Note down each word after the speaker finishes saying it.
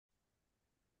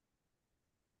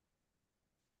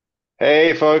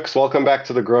Hey, folks, welcome back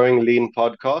to the Growing Lean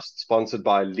podcast, sponsored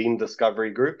by Lean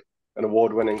Discovery Group, an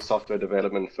award winning software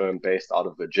development firm based out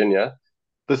of Virginia.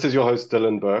 This is your host,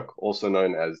 Dylan Burke, also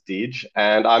known as Deej,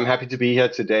 and I'm happy to be here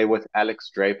today with Alex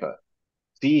Draper,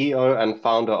 CEO and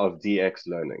founder of DX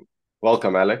Learning.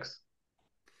 Welcome, Alex.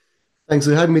 Thanks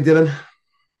for having me, Dylan.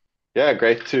 Yeah,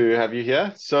 great to have you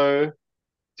here. So,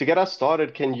 to get us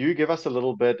started, can you give us a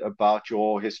little bit about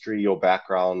your history, your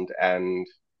background, and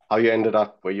how you ended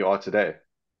up where you are today?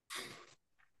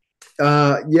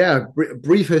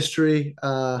 Brief history.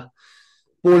 Born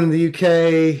in the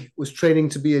UK, was training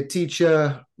to be a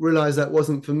teacher, realized that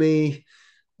wasn't for me,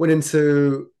 went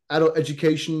into adult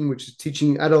education, which is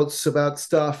teaching adults about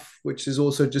stuff, which is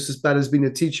also just as bad as being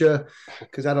a teacher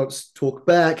because adults talk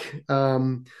back.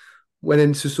 Went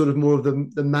into sort of more of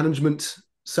the management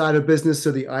side of business,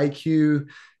 so the IQ,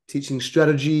 teaching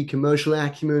strategy, commercial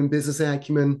acumen, business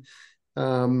acumen.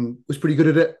 Was pretty good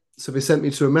at it. So they sent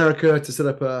me to America to set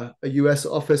up a US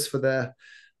office for their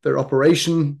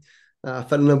operation.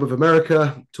 Fell in love with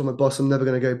America. Told my boss I'm never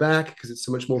going to go back because it's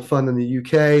so much more fun than the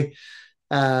UK.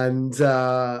 And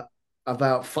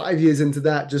about 5 years into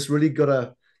that, just really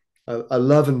got a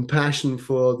love and passion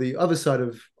for the other side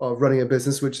of running a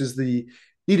business, which is the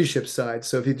leadership side.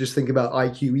 So if you just think about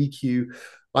IQ, EQ,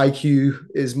 IQ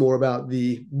is more about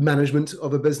the management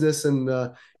of a business, and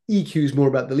EQ is more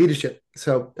about the leadership.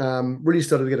 So really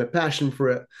started to get a passion for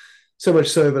it. So much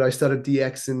so that I started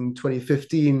DX in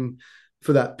 2015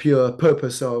 for that pure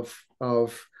purpose of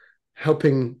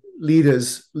helping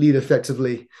leaders lead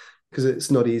effectively because it's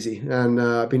not easy. And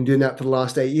I've been doing that for the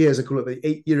last 8 years. I call it the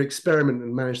 8 year experiment,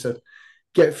 and managed to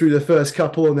get through the first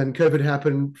couple. And then COVID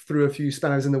happened, threw a few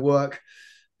spanners in the work,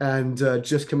 and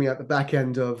just coming out the back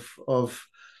end of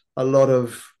a lot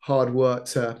of hard work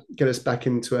to get us back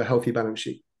into a healthy balance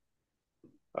sheet.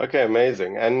 Okay,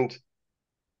 amazing. And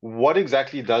what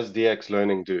exactly does DX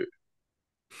Learning do?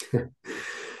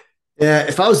 Yeah,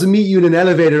 if I was to meet you in an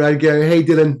elevator, I'd go, "Hey,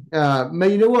 Dylan,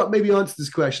 you know what? Maybe answer this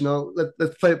question.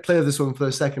 Let's play this one for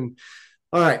a second."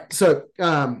 All right. So,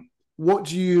 what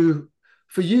do you,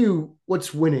 for you,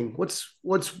 what's winning? What's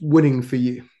winning for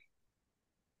you?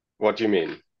 What do you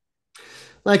mean?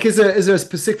 Like, is there a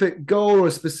specific goal or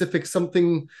a specific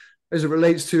something as it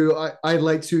relates to I'd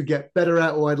like to get better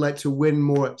at, or I'd like to win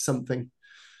more at something?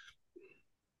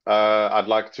 I'd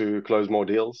like to close more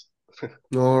deals.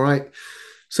 All right.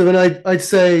 So then I'd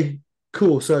say,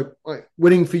 cool. So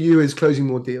winning for you is closing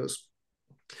more deals.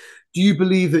 Do you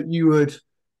believe that you would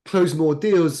close more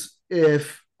deals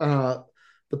if the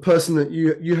person that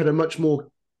you had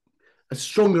a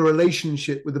stronger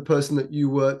relationship with the person that you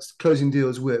were closing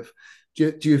deals with?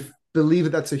 Do you believe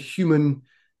that that's a human?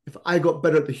 If I got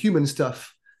better at the human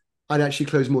stuff, I'd actually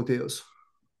close more deals.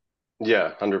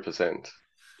 Yeah, 100%.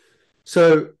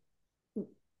 So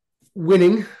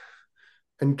winning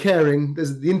and caring,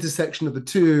 there's the intersection of the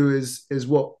two is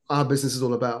what our business is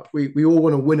all about. We all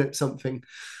want to win at something,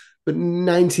 but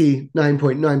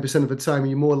 99.9% of the time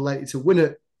you're more likely to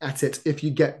win at it if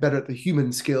you get better at the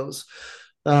human skills.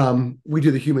 We do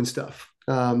the human stuff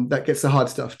that gets the hard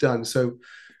stuff done. So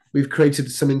we've created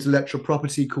some intellectual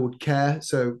property called care.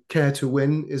 So care to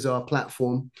win is our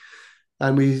platform,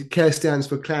 and we care stands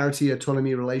for clarity,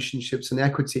 autonomy, relationships, and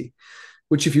equity,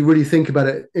 which if you really think about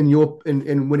it in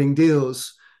winning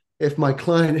deals, if my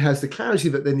client has the clarity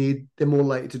that they need, they're more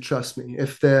likely to trust me.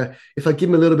 If I give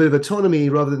them a little bit of autonomy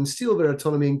rather than steal their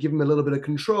autonomy and give them a little bit of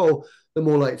control, they're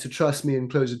more likely to trust me and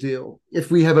close a deal.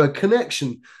 If we have a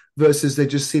connection versus they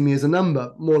just see me as a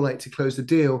number, more likely to close the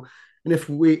deal. And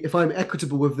if I'm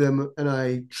equitable with them and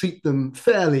I treat them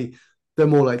fairly, they're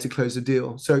more likely to close the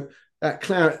deal. So that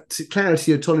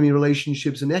clarity, autonomy,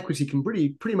 relationships, and equity can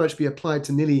pretty much be applied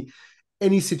to nearly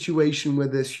any situation where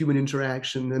there's human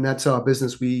interaction, and that's our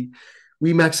business. We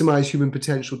maximize human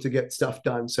potential to get stuff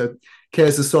done. So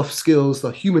cares the soft skills, the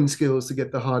human skills to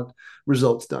get the hard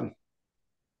results done.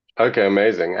 Okay,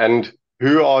 amazing. And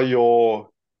who are your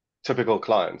typical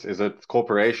clients? Is it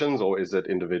corporations or is it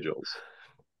individuals?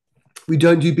 We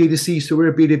don't do B2C, so we're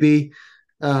a B2B.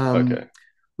 Um, Okay.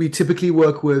 we typically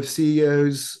work with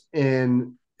CEOs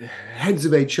and heads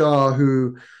of HR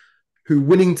who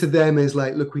winning to them is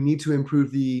like, look, we need to improve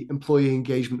the employee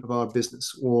engagement of our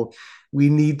business, or we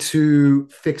need to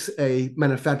fix a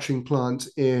manufacturing plant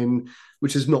in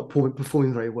which is not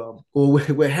performing very well, or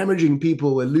we're hemorrhaging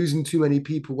people, we're losing too many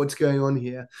people. What's going on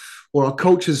here? Or our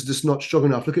culture's just not strong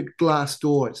enough. Look at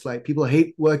Glassdoor. It's like people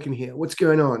hate working here. What's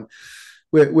going on?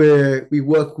 We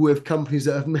work with companies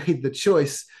that have made the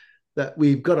choice that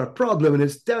we've got a problem and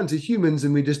it's down to humans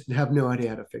and we just have no idea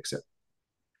how to fix it.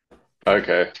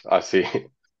 Okay, I see.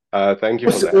 Thank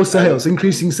you for that. Or sales,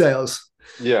 increasing sales.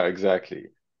 Yeah, exactly.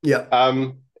 Yeah.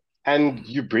 Um, and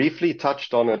you briefly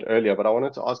touched on it earlier, but I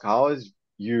wanted to ask how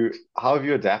have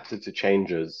you adapted to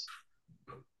changes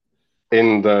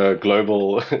in the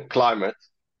global climate?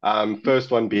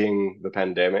 First one being the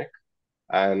pandemic,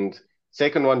 and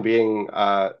second one being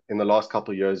in the last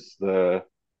couple of years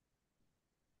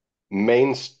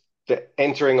main the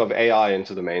entering of AI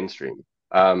into the mainstream.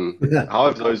 Yeah. How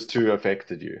have those two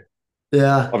affected you?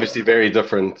 Yeah. Obviously, very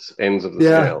different ends of the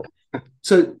Yeah. scale.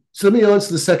 So let me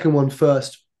answer the second one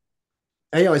first.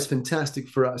 AI is fantastic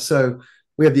for us. So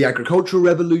we had the agricultural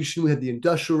revolution, we had the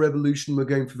industrial revolution. We're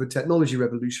going through the technology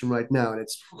revolution right now, and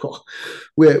it's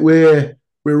we're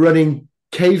running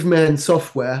caveman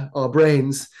software, our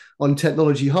brains on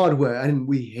technology hardware, and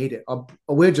we hate it.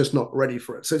 We're just not ready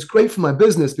for it. So it's great for my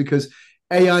business because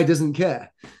AI doesn't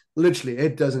care. Literally,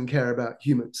 it doesn't care about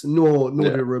humans, nor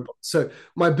Yeah. do robots. So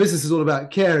my business is all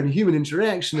about care and human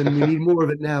interaction, and we need more of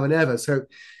it now than ever. So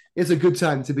it's a good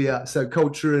time to be us. So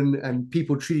culture and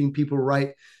people treating people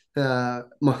right.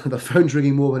 The phone's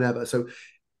ringing more than ever. So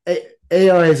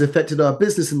AI has affected our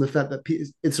business in the fact that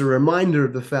it's a reminder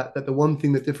of the fact that the one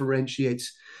thing that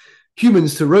differentiates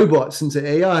humans to robots and to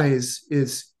AI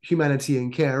is humanity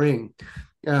and caring,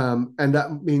 and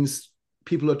that means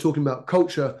people are talking about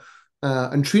culture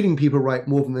and treating people right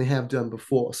more than they have done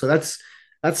before. So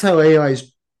that's how AI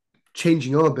is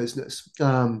changing our business.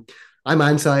 I'm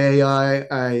anti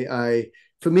AI.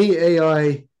 For me,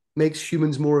 AI makes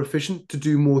humans more efficient to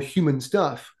do more human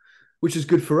stuff, which is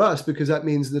good for us because that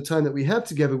means the time that we have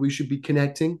together, we should be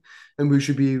connecting and we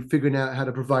should be figuring out how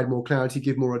to provide more clarity,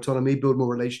 give more autonomy, build more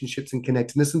relationships and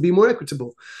connectedness, and be more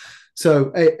equitable.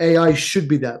 So AI should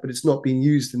be that, but it's not being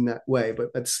used in that way.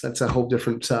 But that's a whole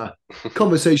different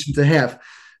conversation to have.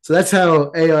 So that's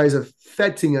how AI is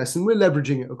affecting us, and we're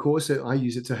leveraging it. Of course, I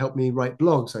use it to help me write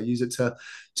blogs. I use it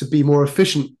to be more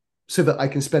efficient, so that I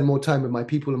can spend more time with my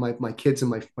people and my kids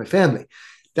and my family.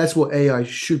 That's what AI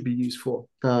should be used for.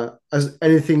 As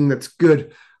anything that's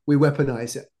good, we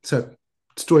weaponize it. So,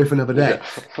 story for another day.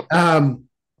 Yeah.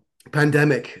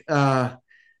 Pandemic.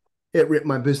 It ripped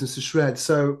my business to shreds.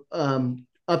 So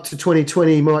up to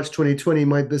 2020, March 2020,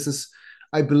 my business,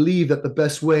 I believe that the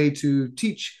best way to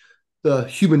teach the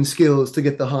human skills to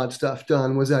get the hard stuff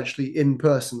done was actually in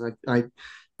person. I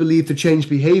believe to change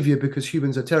behavior because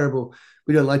humans are terrible.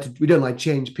 We don't like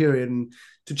change, period. And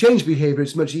to change behavior,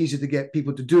 it's much easier to get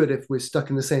people to do it if we're stuck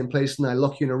in the same place and I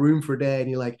lock you in a room for a day and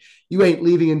you're like, you ain't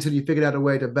leaving until you figured out a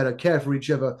way to better care for each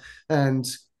other and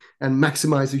and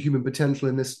maximize the human potential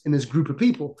in this group of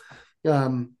people.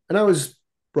 And I was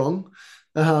wrong.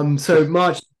 So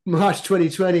March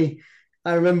 2020,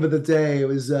 I remember the day. It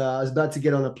was I was about to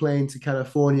get on a plane to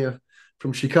California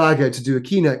from Chicago to do a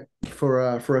keynote for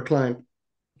a client,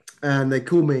 and they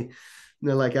called me. And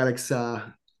they're like, Alex,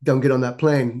 don't get on that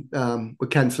plane. We're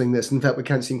canceling this. In fact, we're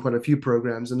canceling quite a few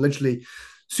programs. And literally,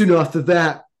 soon after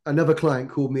that, another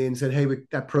client called me and said, "Hey,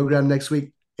 that program next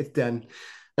week, it's done."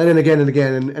 And then again and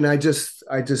again, and I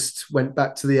just went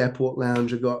back to the airport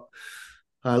lounge. I got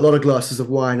a lot of glasses of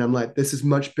wine. I'm like, this is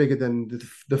much bigger than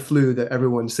the flu that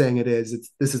everyone's saying it is.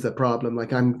 This is the problem.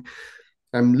 Like I'm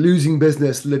losing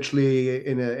business literally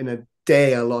in a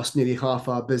day. I lost nearly half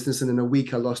our business, and in a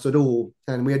week I lost it all.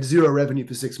 And we had zero revenue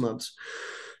for 6 months.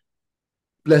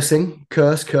 Blessing,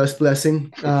 curse,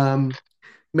 blessing.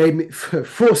 Made me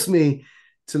forced me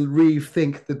to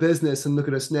rethink the business and look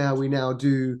at us now.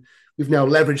 We've now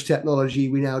leveraged technology.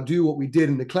 We now do what we did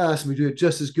in the class, and we do it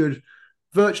just as good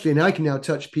virtually. And I can now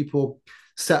touch people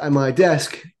sat at my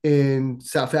desk in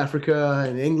South Africa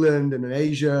and England and in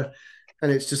Asia,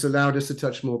 and it's just allowed us to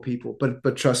touch more people.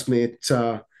 But trust me,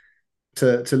 to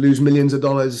lose millions of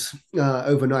dollars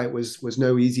overnight was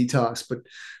no easy task.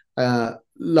 But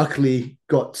luckily,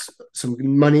 got some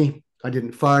money. I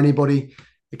didn't fire anybody.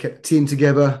 I kept the team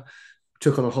together.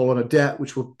 Took on a whole lot of debt,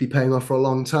 which will be paying off for a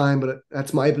long time. But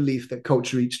that's my belief that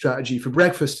culture eats strategy for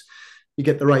breakfast. You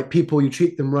get the right people, you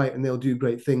treat them right, and they'll do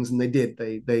great things. And they did.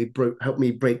 They helped me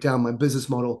break down my business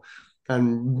model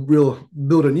and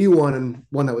build a new one, and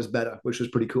one that was better, which was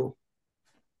pretty cool.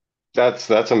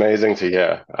 That's amazing to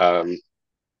hear.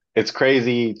 It's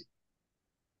crazy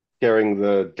hearing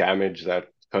the damage that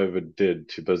COVID did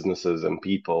to businesses and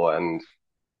people. And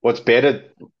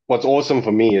what's awesome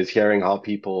for me is hearing how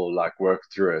people like work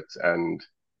through it and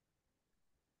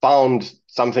found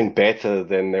something better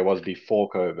than there was before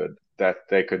COVID that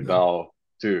they could now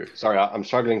do. Sorry, I'm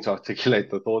struggling to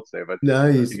articulate the thoughts there, but No,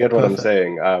 you he's get what I'm perfect.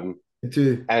 saying. I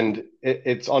do. And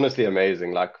it's honestly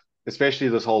amazing. Like, especially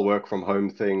this whole work from home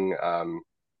thing.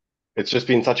 It's just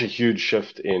been such a huge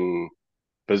shift in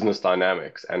business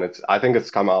dynamics, and I think it's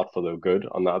come out for the good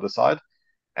on the other side.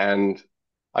 And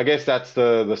I guess that's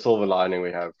the silver lining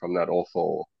we have from that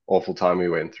awful time we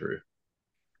went through.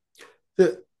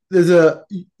 There's a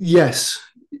yes,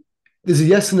 there's a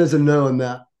yes and there's a no on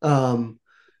that.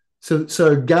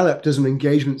 So Gallup does an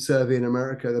engagement survey in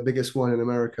America, the biggest one in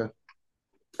America,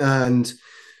 and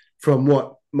from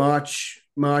what March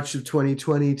of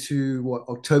 2020 to what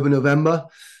October November,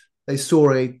 they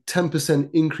saw a 10%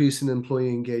 increase in employee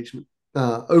engagement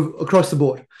across the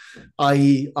board.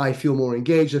 I.e., I feel more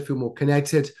engaged, I feel more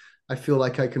connected, I feel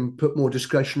like I can put more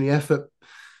discretionary effort.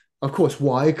 Of course,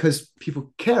 why? Because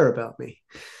people care about me.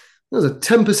 There's a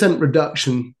 10%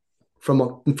 reduction from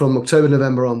October,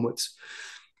 November onwards.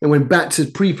 And went back to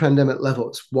pre-pandemic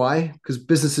levels. Why? Because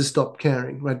businesses stopped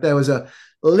caring, right? There was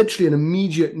literally an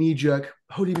immediate knee-jerk,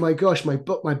 holy my gosh, my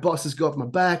boss has got my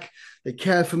back. They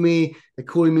care for me. They're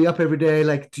calling me up every day.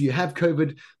 Like, do you have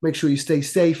COVID? Make sure you stay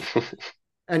safe.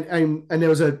 And there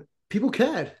was people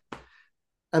cared.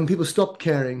 And people stopped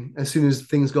caring as soon as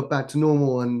things got back to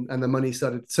normal and the money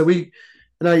started. So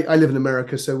I live in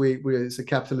America, so it's a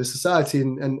capitalist society,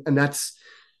 and that's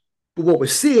what we're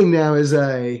seeing now is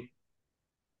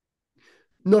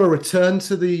not a return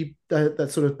to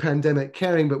that sort of pandemic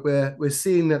caring, but we're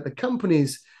seeing that the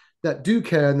companies that do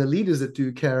care and the leaders that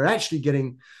do care are actually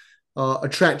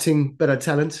attracting better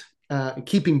talent,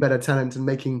 keeping better talent,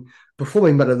 and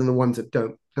performing better than the ones that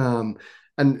don't.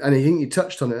 And I think you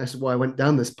touched on it. That's why I went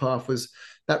down this path, was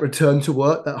that return to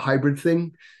work, that hybrid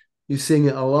thing. You're seeing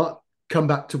it a lot. Come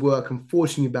back to work. I'm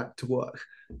forcing you back to work.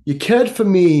 You cared for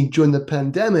me during the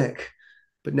pandemic,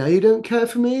 but now you don't care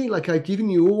for me. Like, I've given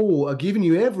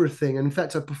you everything. And in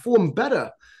fact, I performed better,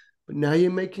 but now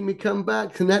you're making me come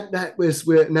back. And that was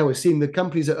where now we're seeing the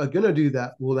companies that are going to do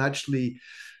that will actually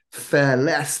fare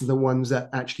less than the ones that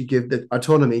actually give the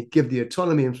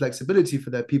autonomy and flexibility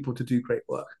for their people to do great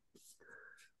work.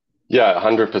 Yeah,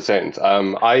 100%.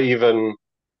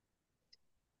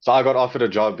 So I got offered a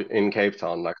job in Cape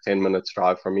Town, like 10 minutes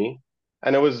drive from me,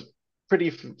 and it was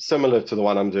pretty similar to the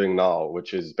one I'm doing now,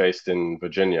 which is based in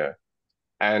Virginia.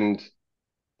 And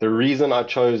the reason I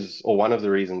chose, or one of the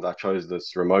reasons I chose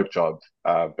this remote job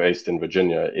based in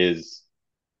Virginia is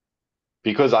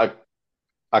because I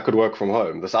could work from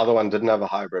home. This other one didn't have a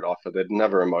hybrid offer. They didn't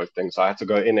have a remote thing. So I had to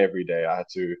go in every day. I had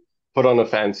to put on a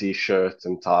fancy shirt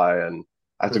and tie, and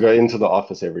I had to go into the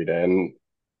office every day. And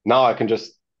now I can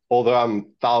just, although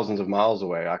I'm thousands of miles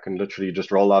away, I can literally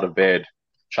just roll out of bed,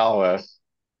 shower,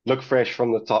 look fresh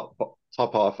from the top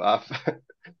half up,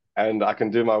 and I can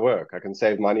do my work. I can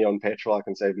save money on petrol. I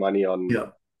can save money on Yeah.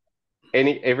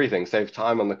 everything, save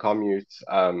time on the commute.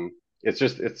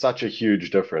 It's such a huge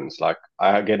difference. Like,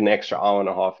 I get an extra hour and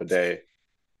a half a day,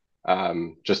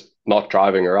 just not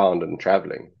driving around and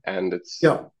traveling, and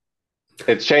Yeah.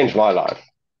 it's changed my life.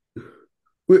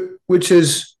 Which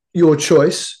is your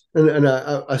choice. And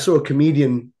I saw a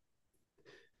comedian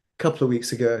a couple of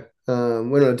weeks ago.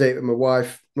 Went on a date with my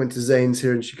wife, went to Zane's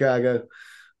here in Chicago,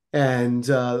 and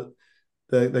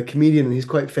the comedian, and he's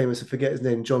quite famous, I forget his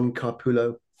name, John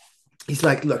Carpullo. He's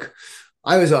like, look,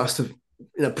 I was asked to,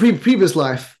 in a previous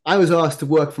life, I was asked to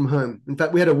work from home. In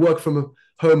fact, we had a work from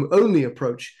home only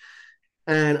approach.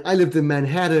 And I lived in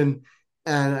Manhattan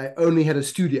and I only had a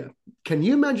studio. Can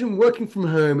you imagine working from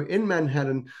home in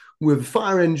Manhattan with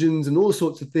fire engines and all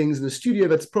sorts of things in a studio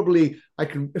that's probably,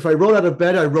 if I roll out of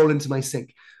bed, I roll into my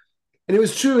sink. And it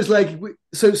was true. It's like,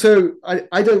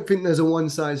 I don't think there's a one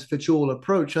size fits all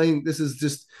approach. I think this is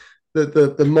just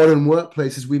the modern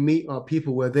workplaces. We meet our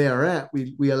people where they are at.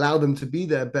 We allow them to be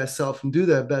their best self and do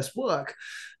their best work.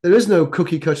 There is no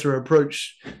cookie cutter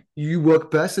approach. You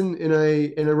work best in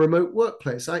a remote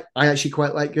workplace. I actually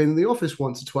quite like going to the office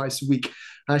once or twice a week.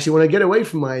 I actually want to get away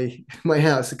from my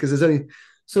house because there's only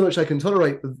so much I can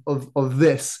tolerate of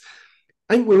this.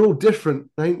 I think we're all different.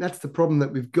 I think that's the problem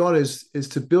that we've got is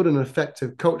to build an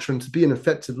effective culture and to be an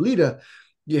effective leader.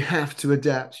 You have to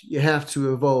adapt, you have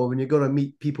to evolve, and you've got to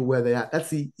meet people where they're at. That's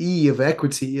the E of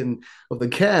equity and of the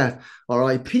care.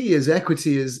 Our IP is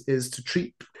equity is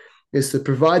to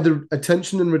provide the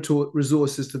attention and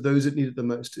resources to those that need it the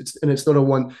most. It's not a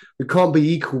one. We can't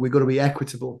be equal. We've got to be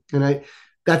equitable, and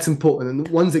that's important. And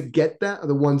the ones that get that are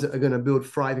the ones that are going to build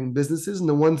thriving businesses, and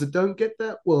the ones that don't get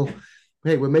that, well,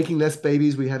 hey, we're making less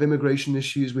babies. We have immigration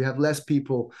issues. We have less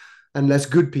people and less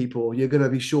good people. You're going to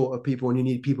be short of people, and you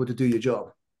need people to do your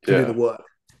job, to do the Yeah. work.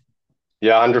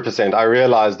 Yeah, 100%. I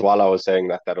realized while I was saying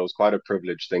that it was quite a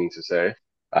privileged thing to say,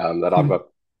 that I've got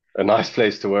a nice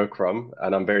place to work from,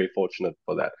 and I'm very fortunate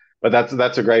for that. But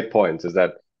that's a great point, is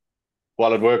that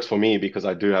while it works for me because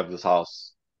I do have this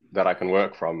house that I can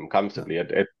work from comfortably,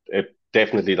 it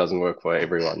definitely doesn't work for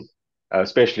everyone,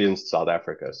 especially in South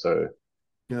Africa. So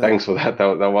Yeah. thanks for that.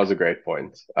 That was a great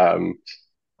point.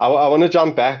 I want to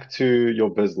jump back to your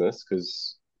business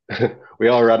because we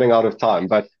are running out of time.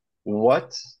 But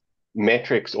what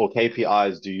metrics or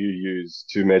KPIs do you use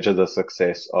to measure the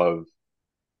success of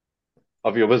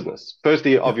your business?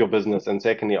 Firstly, Yeah. of your business, and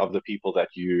secondly, of the people that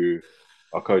you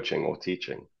are coaching or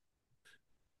teaching.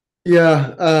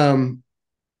 Yeah.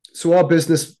 So our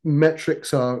business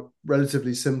metrics are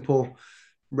relatively simple.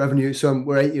 Revenue. So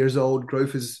we're 8 years old.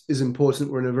 Growth is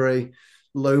important. We're in a very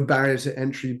low barrier to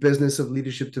entry business of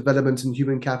leadership development and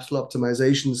human capital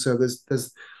optimization. So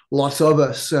there's lots of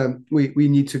us. We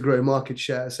need to grow market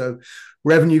share. So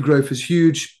revenue growth is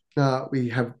huge. We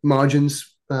have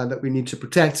margins that we need to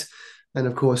protect, and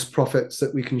of course profits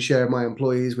that we can share with my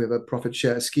employees. We have a profit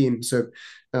share scheme. So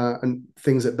and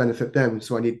things that benefit them.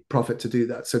 So I need profit to do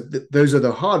that. So those are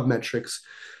the hard metrics.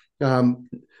 Um,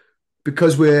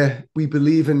 because we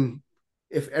believe in,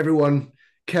 if everyone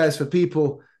cares for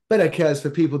people, better cares for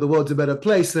people, the world's a better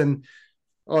place. Then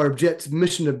our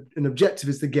mission and objective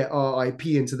is to get our IP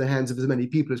into the hands of as many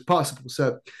people as possible.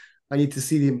 So I need to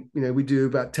see we do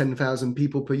about 10,000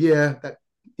 people per year. That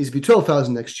needs to be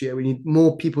 12,000 next year. We need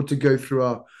more people to go through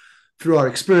our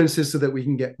experiences so that we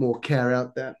can get more care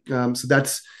out there. So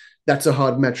that's a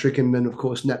hard metric. And then of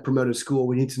course net promoter score.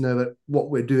 We need to know that what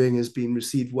we're doing is being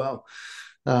received well.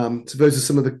 So those are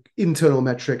some of the internal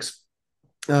metrics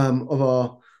of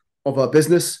our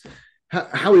business.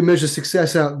 How we measure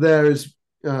success out there is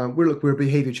we're a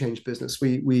behavior change business.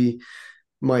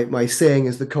 My saying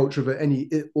is the culture of any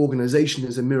organization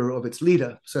is a mirror of its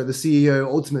leader. So the CEO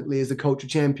ultimately is the culture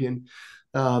champion,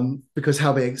 because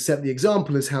how they set the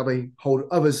example is how they hold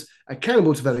others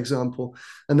accountable to that example.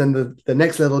 And then the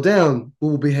next level down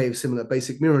will behave similar,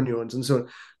 basic mirror neurons and so on.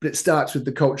 But it starts with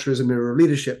the culture as a mirror of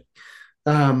leadership.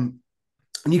 And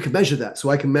you can measure that. So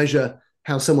I can measure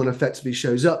how someone effectively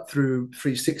shows up through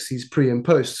 360s pre and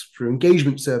post, through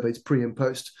engagement surveys pre and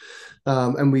post.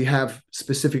 And we have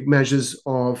specific measures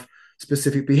of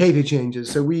specific behavior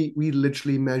changes. So we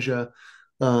literally measure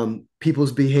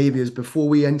people's behaviors before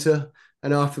we enter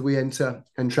and after we enter,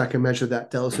 and track and measure that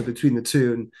delta between the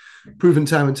two. And proven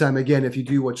time and time again, if you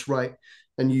do what's right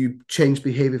and you change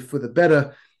behavior for the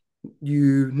better,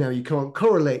 you can't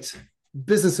correlate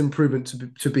business improvement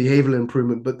to behavioral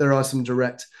improvement, but there are some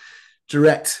direct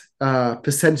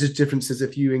percentage differences.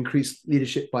 If you increase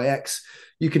leadership by X,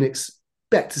 you can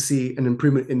expect to see an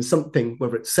improvement in something,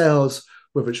 whether it's sales,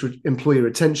 whether it's employee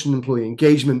retention, employee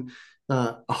engagement.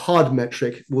 A hard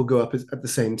metric will go up at the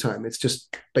same time. It's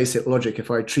just basic logic.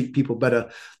 If I treat people better,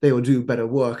 they will do better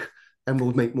work and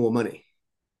will make more money.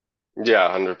 Yeah,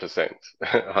 100%.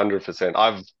 100%.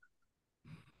 I've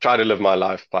tried to live my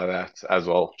life by that as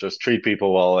well. Just treat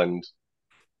people well, and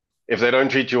if they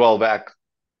don't treat you well back,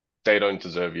 they don't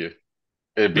deserve you.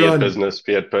 Be it Run, business,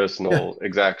 be it yeah, personal.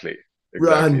 Exactly.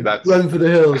 Exactly. run for the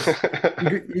hills.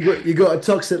 You got a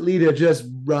toxic leader. Just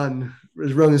run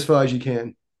as far as you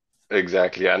can.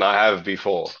 Exactly. And I have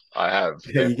before. I have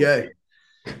There you go.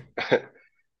 definitely.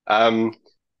 Um,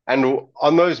 and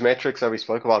on those metrics that we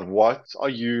spoke about, what are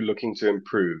you looking to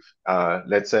improve?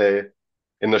 Let's say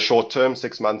in the short term,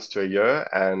 6 months to a year,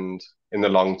 and in the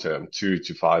long term, 2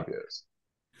 to 5 years.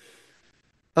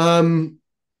 Um,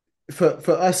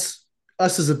 for us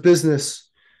as a business,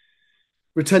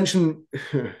 retention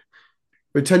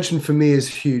retention for me is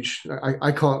huge.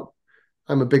 I can't.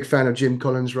 I'm a big fan of Jim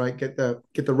Collins. Right, get the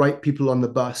right people on the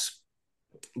bus,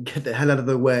 get the hell out of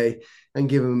the way, and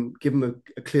give them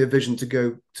a clear vision to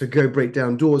go break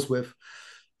down doors with.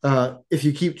 If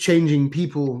you keep changing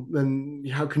people, then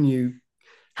how can you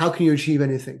achieve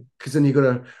anything? Because then you've got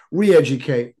to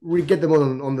re-educate, get them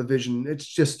on the vision. It's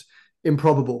just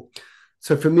improbable.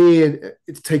 So for me,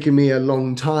 it's taken me a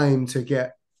long time to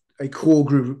get a core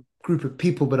group of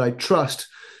people that I trust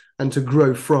and to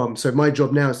grow from. So my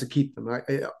job now is to keep them.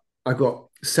 I've got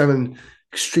 7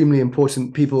 extremely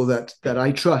important people that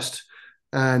I trust,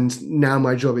 and now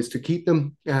my job is to keep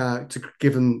them, to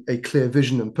give them a clear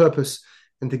vision and purpose,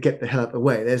 and to get the hell out of the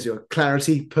way. There's your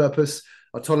clarity, purpose,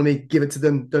 autonomy. Give it to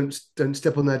them. Don't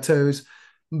step on their toes.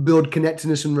 Build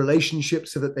connectedness and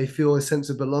relationships so that they feel a sense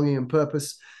of belonging and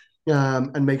purpose,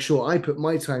 and make sure I put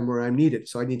my time where I'm needed.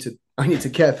 So I need to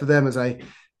care for them as I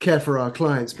care for our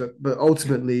clients. But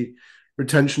ultimately,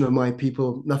 retention of my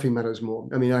people, nothing matters more.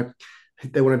 I mean,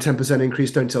 they want a 10%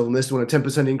 increase. Don't tell them this. They want a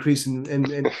 10% increase,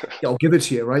 and I'll give it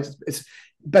to you. Right? It's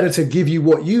better to give you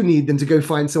what you need than to go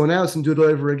find someone else and do it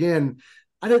over again.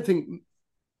 I don't think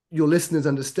your listeners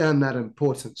understand that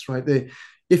importance, right?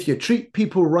 If you treat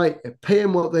people right, pay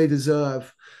them what they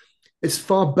deserve, it's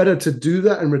far better to do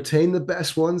that and retain the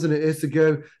best ones than it is to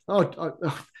go,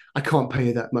 I can't pay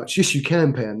you that much. Yes, you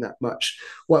can pay them that much.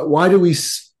 Why do we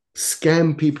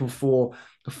scam people for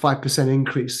a 5%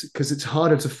 increase? Because it's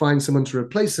harder to find someone to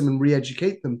replace them and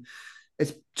re-educate them.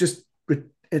 It's just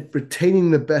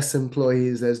retaining the best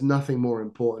employees. There's nothing more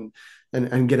important,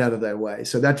 and get out of their way.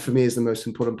 So that for me is the most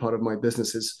important part of my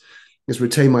business is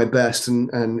retain my best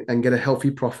and get a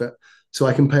healthy profit so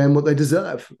I can pay them what they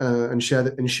deserve, and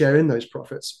share in those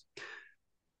profits.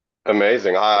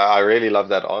 Amazing. I really love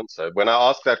that answer. When I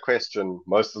ask that question,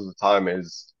 most of the time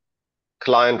is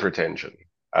client retention,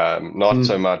 not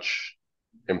so Mm. much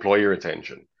employee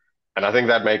retention. And I think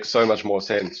that makes so much more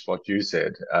sense what you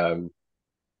said,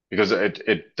 because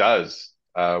it does.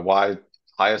 Why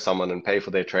hire someone and pay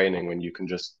for their training when you can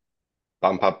just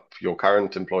bump up your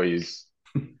current employees'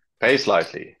 pay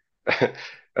slightly?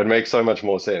 It makes so much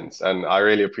more sense, and I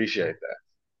really appreciate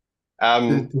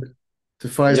that.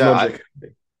 Defies Yeah, logic.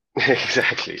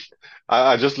 exactly.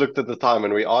 I just looked at the time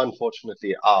and we are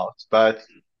unfortunately out, but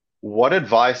what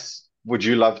advice would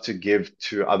you love to give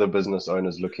to other business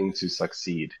owners looking to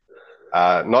succeed,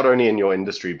 not only in your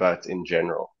industry, but in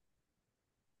general?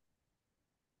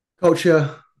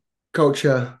 Culture,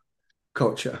 culture,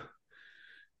 culture,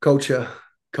 culture,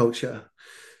 culture.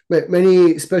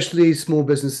 Many, especially small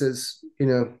businesses,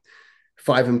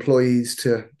 5 employees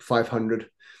to 500,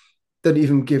 don't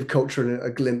even give culture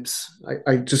a glimpse.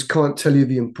 I just can't tell you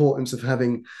the importance of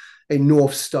having a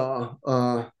North Star.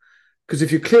 Because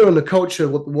if you're clear on the culture,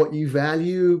 what you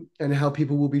value and how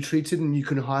people will be treated, and you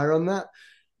can hire on that,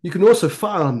 you can also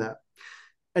fire on that.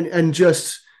 And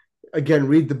just, again,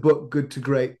 read the book Good to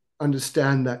Great.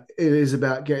 Understand that it is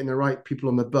about getting the right people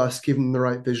on the bus, giving them the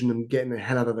right vision, and getting the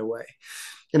hell out of the way.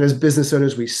 And as business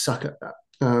owners, we suck at that.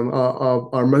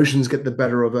 Our emotions get the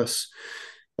better of us.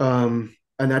 And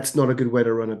that's not a good way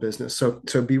to run a business. So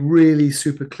be really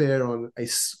super clear on a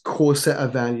core set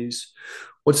of values.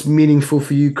 What's meaningful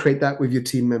for you, create that with your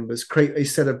team members. Create a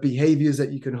set of behaviors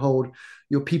that you can hold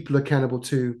your people accountable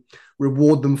to,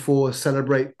 reward them for,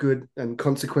 celebrate good and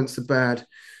consequence the bad,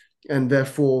 and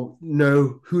therefore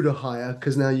know who to hire,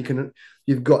 because now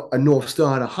you've got a North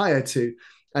Star to hire to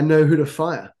and know who to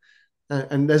fire.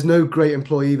 And there's no great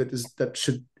employee that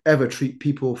should ever treat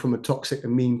people from a toxic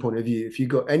and mean point of view. If you've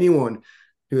got anyone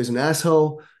who is an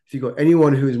asshole, if you've got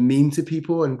anyone who is mean to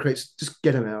people and creates, just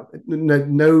get them out.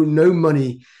 No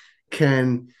money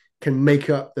can make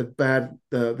up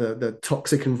the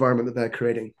toxic environment that they're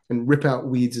creating, and rip out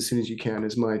weeds as soon as you can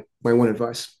is my one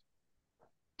advice.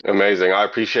 Amazing. I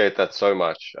appreciate that so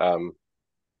much.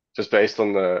 Just based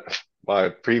on my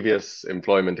previous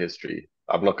employment history,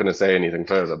 I'm not going to say anything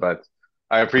further, but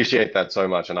I appreciate that so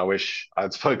much, and I wish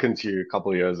I'd spoken to you a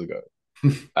couple of years ago.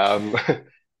 Um,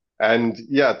 and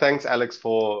yeah, thanks, Alex,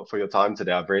 for your time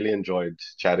today. I've really enjoyed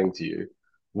chatting to you.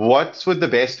 What would the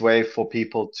best way for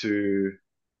people to,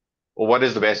 or what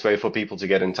is the best way for people to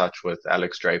get in touch with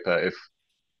Alex Draper if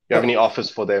you have any Yep. offers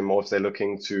for them or if they're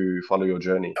looking to follow your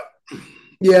journey?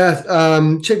 Yeah,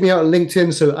 check me out on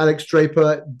LinkedIn. So Alex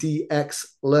Draper, DX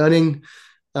Learning.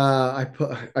 I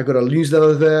got a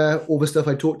newsletter there. All the stuff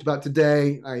I talked about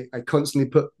today. I constantly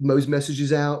put those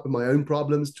messages out with my own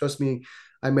problems. Trust me,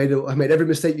 I made every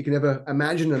mistake you can ever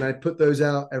imagine, and I put those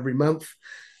out every month.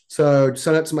 So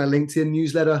sign up to my LinkedIn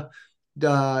newsletter.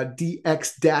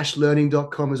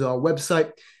 dx-learning.com is our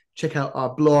website. Check out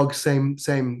our blog. Same.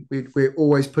 We're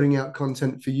always putting out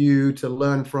content for you to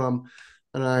learn from,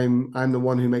 and I'm the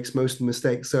one who makes most of the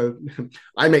mistakes. So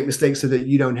I make mistakes so that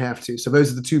you don't have to. So those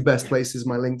are the two best places: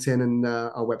 my LinkedIn and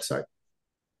our website.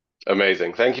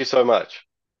 Amazing. Thank you so much.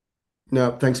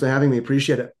 No, thanks for having me.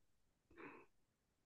 Appreciate it.